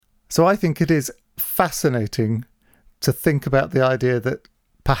So I think it is fascinating to think about the idea that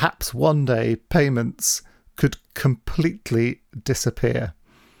perhaps one day payments could completely disappear.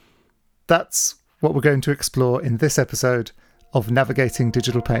 That's what we're going to explore in this episode of Navigating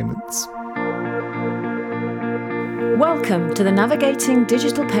Digital Payments. Welcome to the Navigating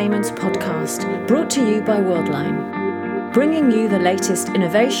Digital Payments podcast, brought to you by Worldline, bringing you the latest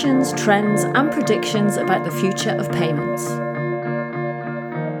innovations, trends, and predictions about the future of payments.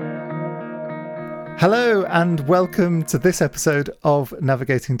 Hello and welcome to this episode of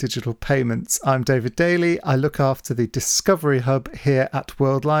Navigating Digital Payments. I'm David Daly. I look after the Discovery Hub here at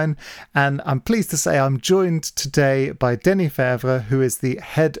Worldline, and I'm pleased to say I'm joined today by Denis Fevre, who is the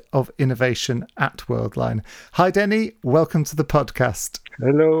Head of Innovation at Worldline. Hi Denis, welcome to the podcast.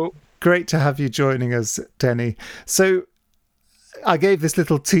 Hello. Great to have you joining us, Denis. So I gave this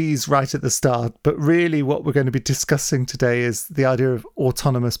little tease right at the start, but really what we're going to be discussing today is the idea of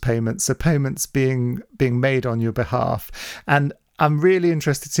autonomous payments, so payments being made on your behalf. And I'm really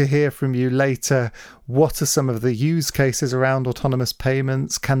interested to hear from you later. What are some of the use cases around autonomous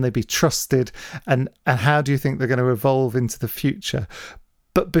payments? Can they be trusted? And how do you think they're going to evolve into the future?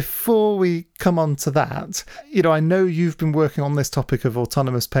 But before we come on to that, I know you've been working on this topic of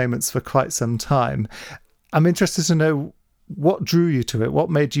autonomous payments for quite some time. I'm interested to know what drew you to it? What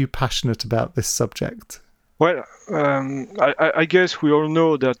made you passionate about this subject? Well, I guess we all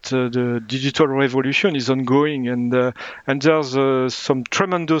know that the digital revolution is ongoing, and there's some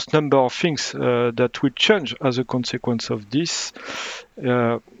tremendous number of things that will change as a consequence of this.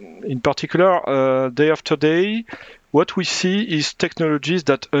 In particular, day after day, what we see is technologies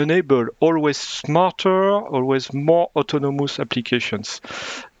that enable always smarter, always more autonomous applications.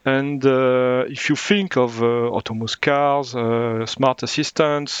 And if you think of autonomous cars, smart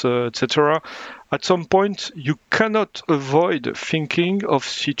assistants, etc., at some point you cannot avoid thinking of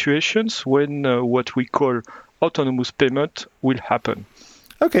situations when what we call autonomous payment will happen.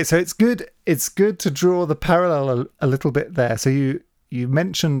 Okay, so it's good to draw the parallel a little bit there. So you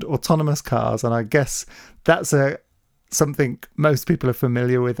mentioned autonomous cars, and I guess that's something most people are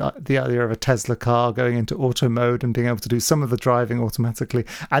familiar with, the idea of a Tesla car going into auto mode and being able to do some of the driving automatically.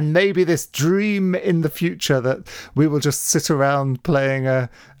 And maybe this dream in the future that we will just sit around playing a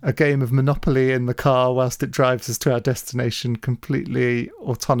game of Monopoly in the car whilst it drives us to our destination completely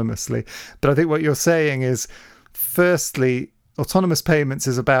autonomously. But I think what you're saying is, firstly, autonomous payments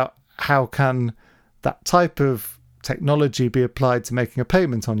is about how can that type of technology be applied to making a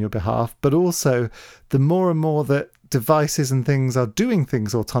payment on your behalf, but also the more and more that devices and things are doing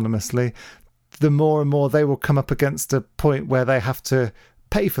things autonomously, the more and more they will come up against a point where they have to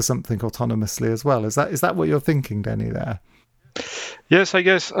pay for something autonomously as well. Is that what you're thinking, Denis, there? Yes, I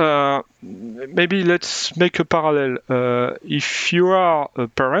guess maybe let's make a parallel. If you are a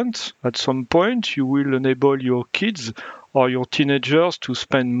parent, at some point you will enable your kids or your teenagers to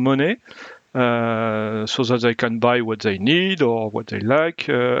spend money so that they can buy what they need or what they like,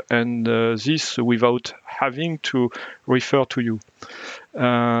 and this without having to refer to you.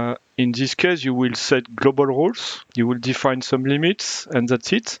 In this case, you will set global rules, you will define some limits, and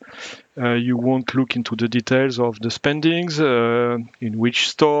that's it. You won't look into the details of the spendings, in which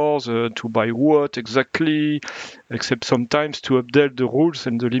stores, to buy what exactly, except sometimes to update the rules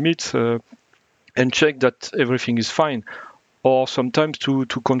and the limits and check that everything is fine, or sometimes to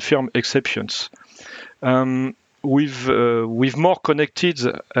confirm exceptions. With more connected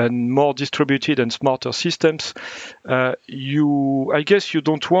and more distributed and smarter systems, I guess you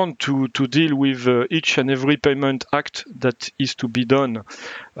don't want to deal with each and every payment act that is to be done.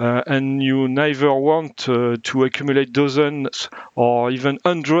 And you neither want to accumulate dozens or even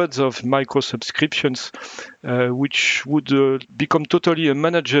hundreds of micro subscriptions, which would become totally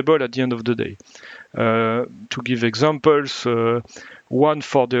unmanageable at the end of the day. To give examples, one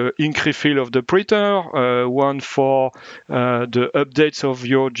for the ink refill of the printer, one for the updates of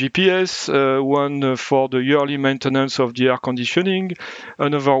your GPS, one for the yearly maintenance of the air conditioning,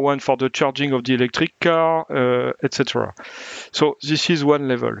 another one for the charging of the electric car, etc. So this is one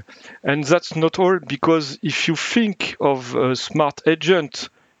level. And that's not all, because if you think of a smart agent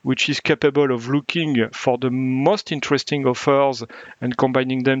which is capable of looking for the most interesting offers and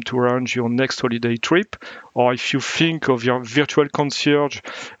combining them to arrange your next holiday trip, or if you think of your virtual concierge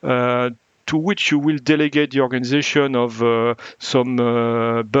to which you will delegate the organization of some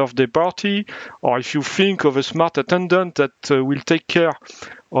birthday party, or if you think of a smart attendant that will take care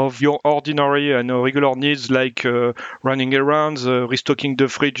of your ordinary and regular needs, like running errands, restocking the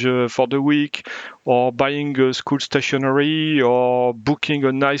fridge for the week, or buying school stationery, or booking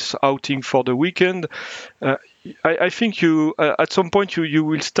a nice outing for the weekend, I think you at some point you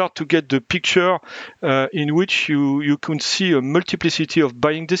will start to get the picture in which you can see a multiplicity of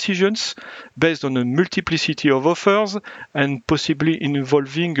buying decisions based on a multiplicity of offers and possibly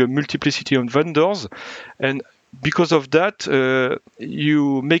involving a multiplicity of vendors. And because of that,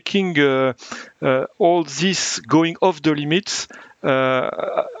 you making all this going off the limits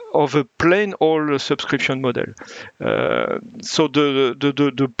of a plain old subscription model. So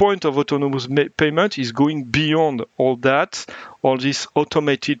the point of autonomous payment is going beyond all that, all this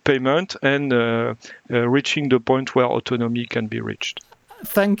automated payment, and reaching the point where autonomy can be reached.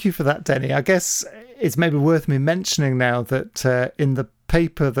 Thank you for that, Denny. I guess it's maybe worth me mentioning now that in the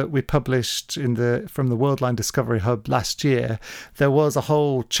paper that we published from the Worldline Discovery Hub last year, there was a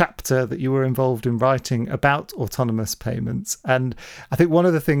whole chapter that you were involved in writing about autonomous payments. And I think one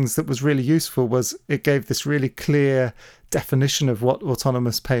of the things that was really useful was it gave this really clear definition of what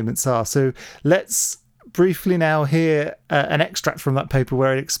autonomous payments are. So let's briefly now hear an extract from that paper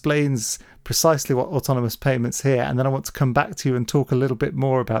where it explains precisely what autonomous payments here. And then I want to come back to you and talk a little bit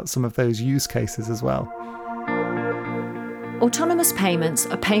more about some of those use cases as well. Autonomous payments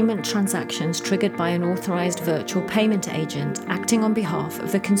are payment transactions triggered by an authorised virtual payment agent acting on behalf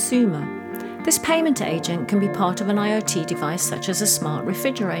of the consumer. This payment agent can be part of an IoT device such as a smart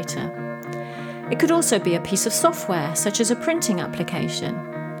refrigerator. It could also be a piece of software such as a printing application.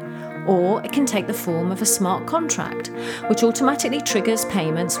 Or it can take the form of a smart contract, which automatically triggers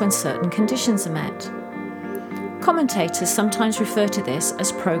payments when certain conditions are met. Commentators sometimes refer to this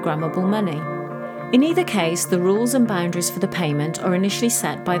as programmable money. In either case, the rules and boundaries for the payment are initially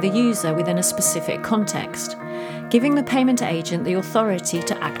set by the user within a specific context, giving the payment agent the authority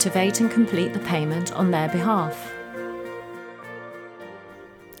to activate and complete the payment on their behalf.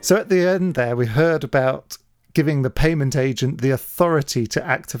 So at the end there, we heard about giving the payment agent the authority to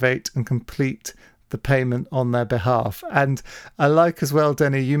activate and complete the payment on their behalf. And I like as well,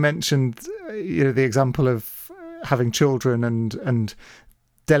 Denny, you mentioned the example of having children and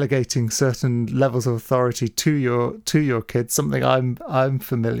delegating certain levels of authority to your kids, something I'm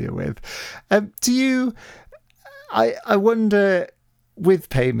familiar with. I wonder, with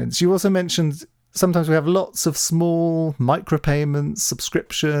payments, you also mentioned sometimes we have lots of small micropayments,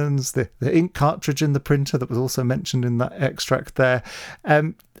 subscriptions, the ink cartridge in the printer that was also mentioned in that extract there.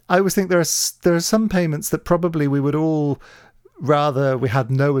 I always think there are some payments that probably we would all rather we had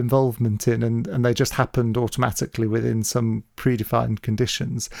no involvement in and they just happened automatically within some predefined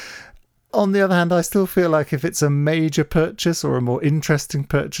conditions. On the other hand, I still feel like if it's a major purchase or a more interesting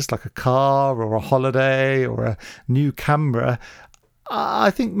purchase like a car or a holiday or a new camera,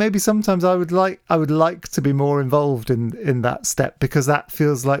 I think maybe sometimes I would like to be more involved in that step, because that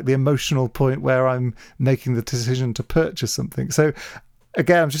feels like the emotional point where I'm making the decision to purchase something. So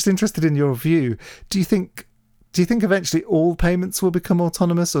again, I'm just interested in your view. Do you think eventually all payments will become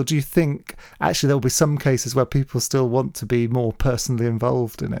autonomous, or do you think actually there'll be some cases where people still want to be more personally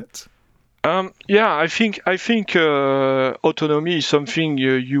involved in it? I think autonomy is something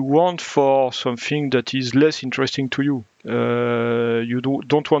you want for something that is less interesting to you. You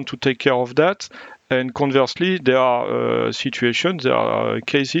don't want to take care of that. And conversely, there are situations, there are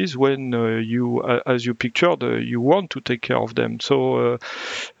cases when you, as you pictured, you want to take care of them. So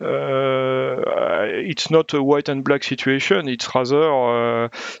it's not a white and black situation. It's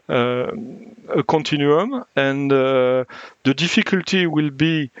rather a continuum. And the difficulty will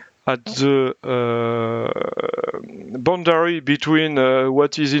be at the boundary between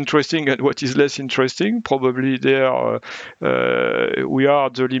what is interesting and what is less interesting. Probably there we are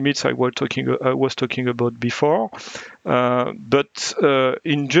at the limits I was talking about before. But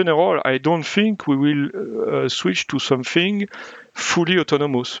in general, I don't think we will switch to something fully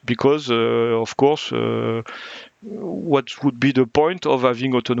autonomous, because of course what would be the point of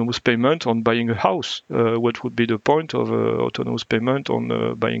having autonomous payment on buying a house? What would be the point of autonomous payment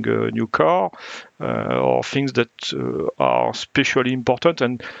on buying a new car, or things that are especially important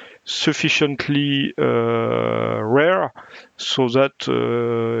and sufficiently rare so that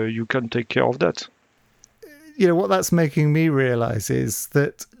you can take care of that? What that's making me realize is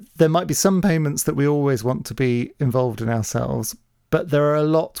that there might be some payments that we always want to be involved in ourselves, but there are a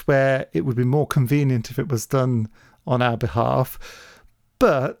lot where it would be more convenient if it was done on our behalf.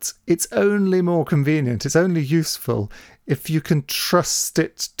 But it's only more convenient, it's only useful if you can trust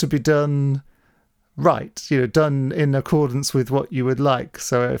it to be done right, done in accordance with what you would like.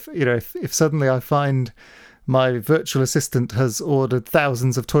 So if suddenly I find my virtual assistant has ordered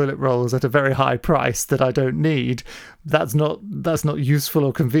thousands of toilet rolls at a very high price that I don't need, that's not useful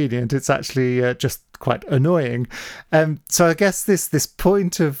or convenient. It's actually just quite annoying. So I guess this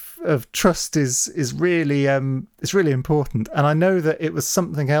point of trust is really important. And I know that it was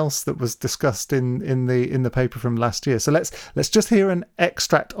something else that was discussed in the paper from last year. So let's just hear an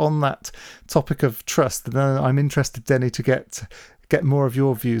extract on that topic of trust, and then I'm interested, Denny, to get more of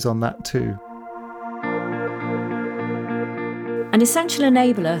your views on that too. An essential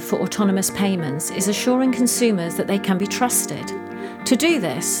enabler for autonomous payments is assuring consumers that they can be trusted. To do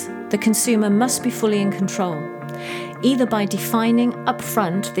this, the consumer must be fully in control, either by defining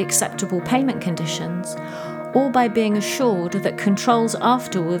upfront the acceptable payment conditions, or by being assured that controls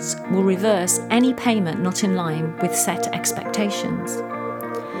afterwards will reverse any payment not in line with set expectations.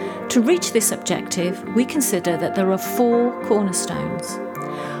 To reach this objective, we consider that there are 4 cornerstones: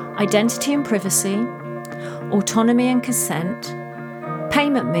 identity and privacy, autonomy and consent,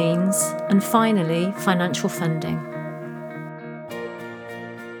 payment means, and finally, financial funding.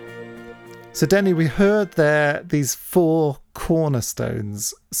 So, Denny, we heard there these 4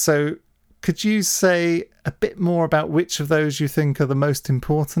 cornerstones. So could you say a bit more about which of those you think are the most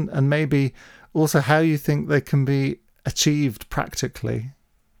important, and maybe also how you think they can be achieved practically?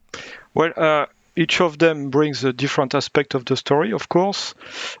 Well, each of them brings a different aspect of the story, of course.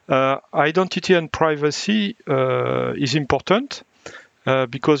 Identity and privacy is important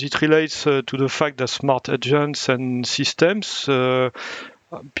because it relates to the fact that smart agents and systems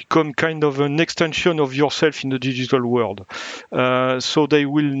become kind of an extension of yourself in the digital world. So they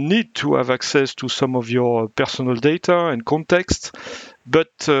will need to have access to some of your personal data and context,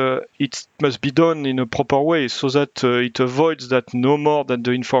 but it must be done in a proper way so that it avoids that no more than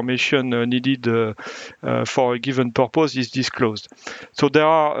the information needed for a given purpose is disclosed. So there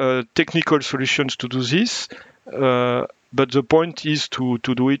are technical solutions to do this, but the point is to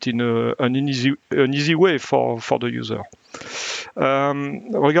do it in an easy way for the user.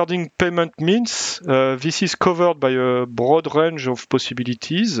 Regarding payment means, this is covered by a broad range of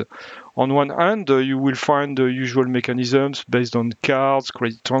possibilities. On one hand, you will find the usual mechanisms based on cards,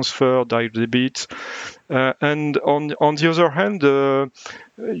 credit transfer, direct debit. And on the other hand,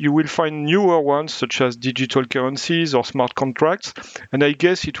 you will find newer ones such as digital currencies or smart contracts. And I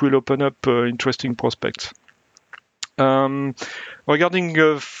guess it will open up interesting prospects.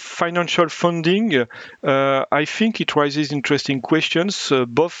 Regarding financial funding, I think it raises interesting questions,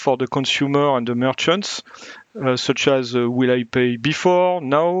 both for the consumer and the merchants, such as will I pay before,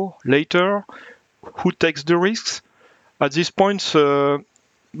 now, later? Who takes the risks? At this point,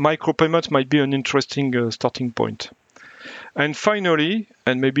 micropayments might be an interesting starting point. And finally,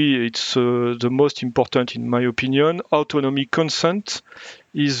 and maybe it's the most important in my opinion, autonomy consent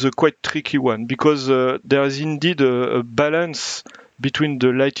is a quite tricky one because there is indeed a balance between the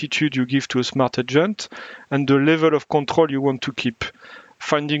latitude you give to a smart agent and the level of control you want to keep.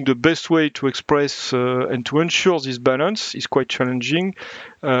 Finding the best way to express and to ensure this balance is quite challenging.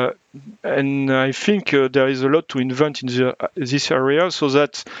 And I think there is a lot to invent in this area so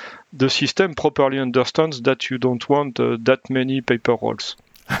that the system properly understands that you don't want that many paper rolls.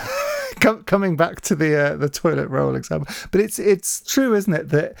 Coming back to the toilet roll example, but it's true, isn't it,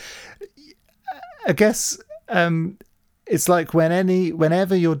 that I guess it's like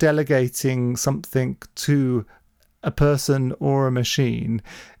whenever you're delegating something to a person or a machine,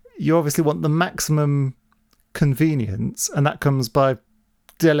 you obviously want the maximum convenience, and that comes by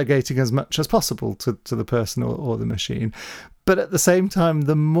delegating as much as possible to the person or the machine. But at the same time,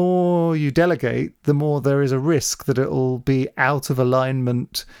 the more you delegate, the more there is a risk that it'll be out of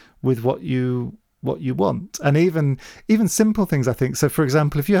alignment with what you want. And even simple things, I think. So, for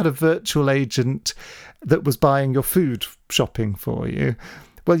example, if you had a virtual agent that was buying your food shopping for you,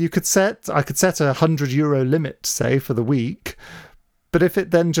 well, I could set a €100 limit, say, for the week. But if it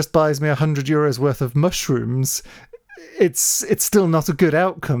then just buys me €100 worth of mushrooms, it's still not a good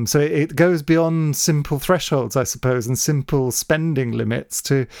outcome. So it goes beyond simple thresholds, I suppose, and simple spending limits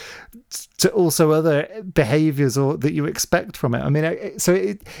to also other behaviours that you expect from it. I mean, so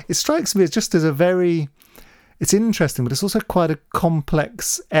it strikes me as just as it's interesting, but it's also quite a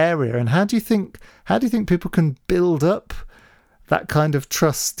complex area. And how do you think people can build up that kind of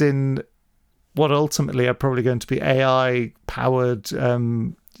trust in what ultimately are probably going to be AI-powered,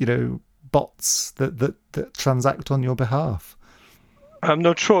 bots that transact on your behalf? I'm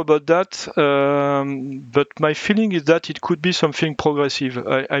not sure about that, but my feeling is that it could be something progressive.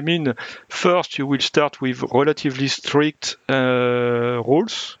 I mean, first you will start with relatively strict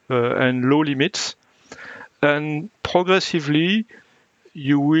rules and low limits, and progressively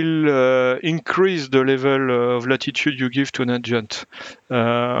you will increase the level of latitude you give to an agent.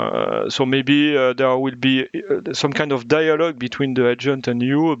 So maybe there will be some kind of dialogue between the agent and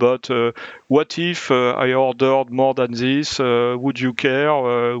you about what if I ordered more than this? Would you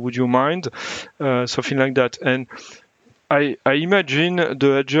care? Would you mind? Something like that. And I imagine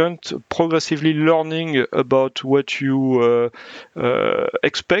the agent progressively learning about what you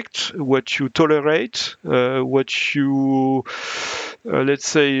expect, what you tolerate, what you, let's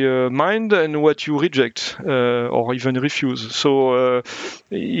say, mind, and what you reject or even refuse. So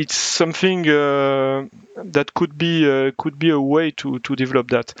it's something that could be a way to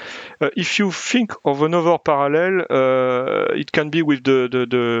develop that. If you think of another parallel, it can be with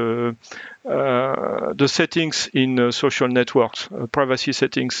the settings in social networks, privacy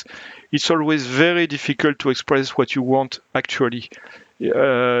settings. It's always very difficult to express what you want actually.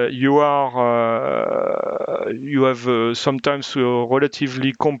 You have sometimes a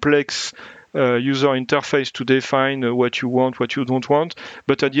relatively complex user interface to define what you want, what you don't want.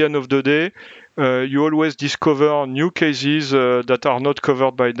 But at the end of the day, you always discover new cases that are not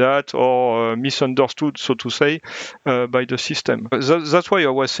covered by that or misunderstood, so to say, by the system. That's why I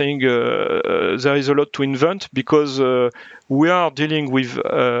was saying there is a lot to invent, because we are dealing with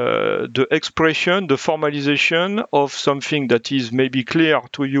the expression, the formalization of something that is maybe clear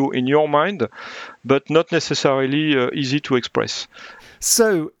to you in your mind, but not necessarily easy to express.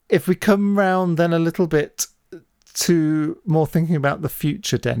 So if we come round then a little bit to more thinking about the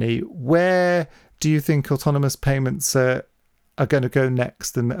future, Denny, where do you think autonomous payments are going to go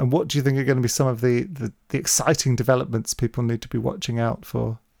next? And what do you think are going to be some of the exciting developments people need to be watching out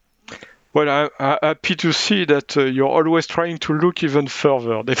for? Well, I'm happy to see that you're always trying to look even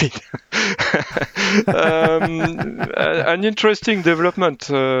further, David. An interesting development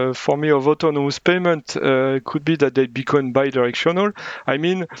for me of autonomous payment could be that they become bidirectional. I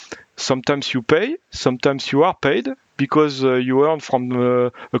mean, sometimes you pay, sometimes you are paid, because you earn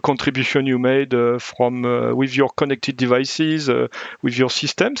from a contribution you made with your connected devices, with your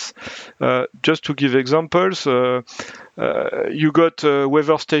systems. Just to give examples, you got a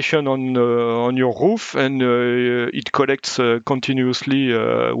weather station on your roof, and it collects continuously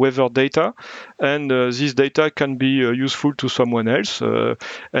weather data, and this data can be useful to someone else,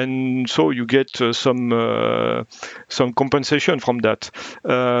 and so you get some compensation from that.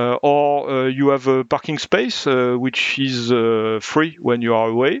 Or you have a parking space which is free when you are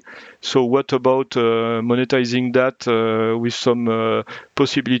away. So what about monetizing that with some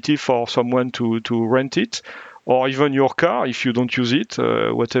possibility for someone to rent it? Or even your car if you don't use it,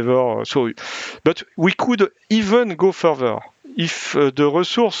 whatever. So, but we could even go further. If the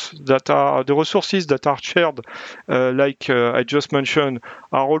resources that are shared, like I just mentioned,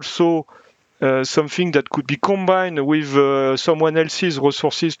 are also something that could be combined with someone else's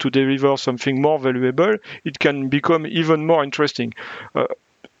resources to deliver something more valuable, it can become even more interesting.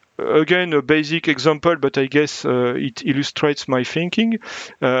 Again, a basic example, but I guess it illustrates my thinking.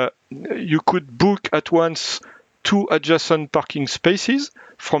 You could book at once 2 adjacent parking spaces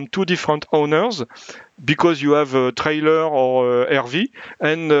from 2 different owners, because you have a trailer or RV,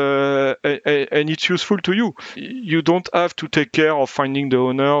 and it's useful to you. You don't have to take care of finding the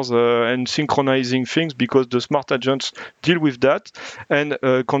owners and synchronizing things, because the smart agents deal with that. And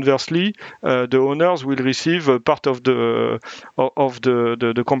conversely, the owners will receive a part of the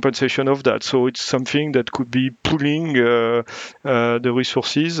compensation of that. So it's something that could be pooling the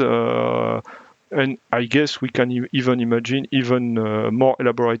resources. And I guess we can even imagine even more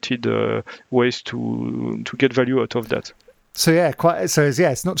elaborated ways to get value out of that. So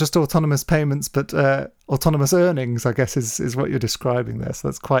it's not just autonomous payments, but autonomous earnings, I guess, is what you're describing there. So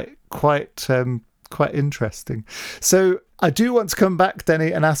that's quite interesting. So I do want to come back,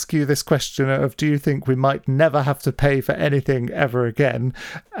 Denny, and ask you this question of, do you think we might never have to pay for anything ever again?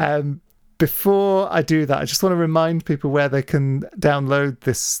 Before I do that, I just want to remind people where they can download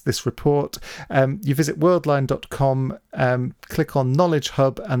this report. You visit worldline.com, click on Knowledge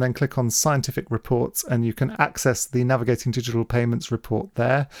Hub, and then click on Scientific Reports, and you can access the Navigating Digital Payments report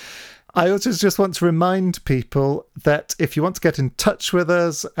there. I also just want to remind people that if you want to get in touch with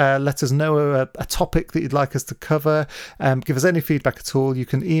us, let us know a topic that you'd like us to cover, give us any feedback at all, you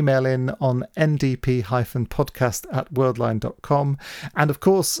can email in on ndp-podcast@worldline.com. And of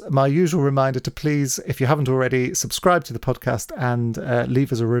course, my usual reminder to please, if you haven't already, subscribe to the podcast and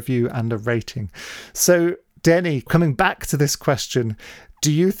leave us a review and a rating. So, Denny, coming back to this question, do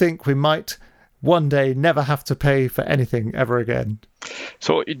you think we might one day never have to pay for anything ever again?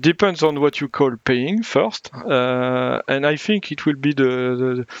 So it depends on what you call paying first, and I think it will be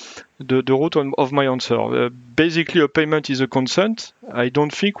the root of my answer. Basically, a payment is a consent. I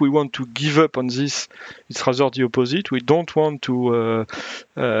don't think we want to give up on this. It's rather the opposite. We don't want to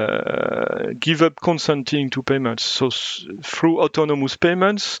give up consenting to payments. So through autonomous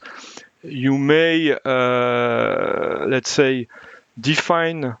payments, you may, let's say,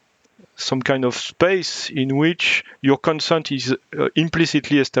 define some kind of space in which your consent is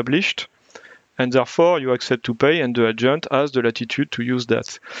implicitly established, and therefore you accept to pay, and the agent has the latitude to use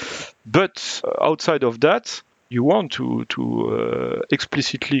that. But outside of that, you want to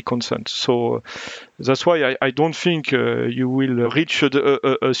explicitly consent. So that's why I don't think you will reach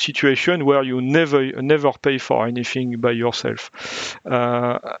a situation where you never pay for anything by yourself.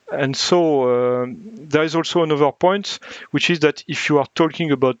 And so there is also another point, which is that if you are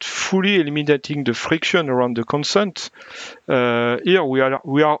talking about fully eliminating the friction around the consent, here we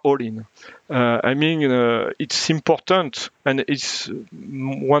are all in. I mean, it's important, and it's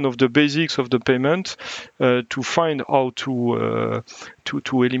one of the basics of the payment to find how to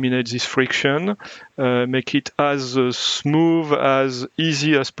eliminate this friction, make it as smooth, as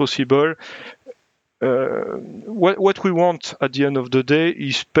easy as possible. What we want at the end of the day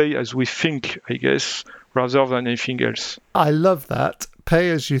is pay as we think, I guess, rather than anything else. I love that.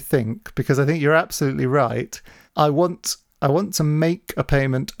 Pay as you think, because I think you're absolutely right. I want to make a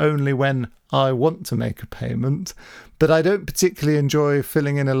payment only when I want to make a payment, but I don't particularly enjoy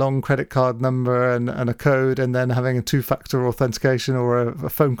filling in a long credit card number and a code and then having a two-factor authentication or a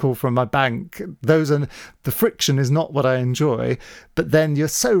phone call from my bank. The friction is not what I enjoy. But then you're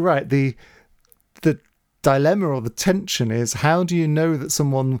so right. The dilemma or the tension is, how do you know that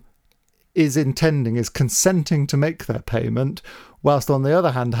someone is consenting to make their payment, whilst on the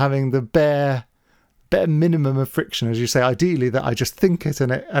other hand having the bare minimum of friction, as you say, ideally that I just think it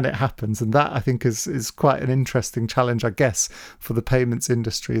and it happens. And that, I think, is quite an interesting challenge, I guess, for the payments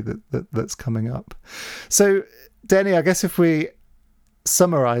industry that's coming up. So, Denny, I guess if we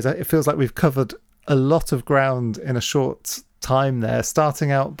summarize, it feels like we've covered a lot of ground in a short time there,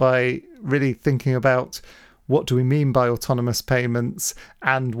 starting out by really thinking about what do we mean by autonomous payments,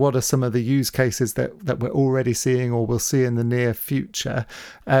 and what are some of the use cases that we're already seeing or will see in the near future.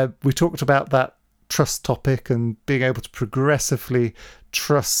 We talked about that trust topic and being able to progressively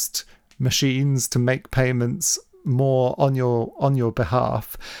trust machines to make payments more on your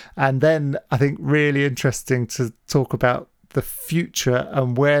behalf. And then I think really interesting to talk about the future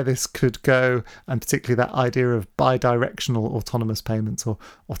and where this could go, and particularly that idea of bidirectional autonomous payments or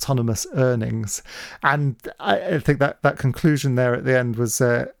autonomous earnings. And I think that conclusion there at the end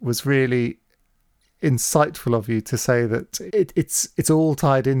was really insightful of you to say that it's all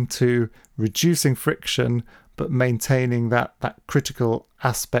tied into reducing friction but maintaining that critical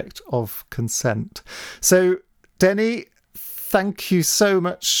aspect of consent. So, Denny, thank you so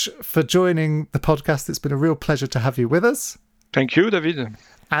much for joining the podcast. It's been a real pleasure to have you with us. Thank you, David.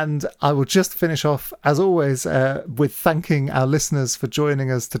 And I will just finish off, as always, with thanking our listeners for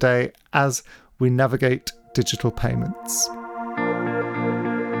joining us today as we navigate digital payments.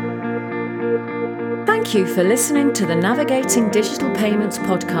 Thank you for listening to the Navigating Digital Payments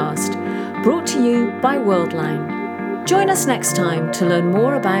podcast, brought to you by Worldline. Join us next time to learn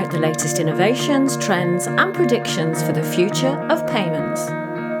more about the latest innovations, trends, and predictions for the future of payments.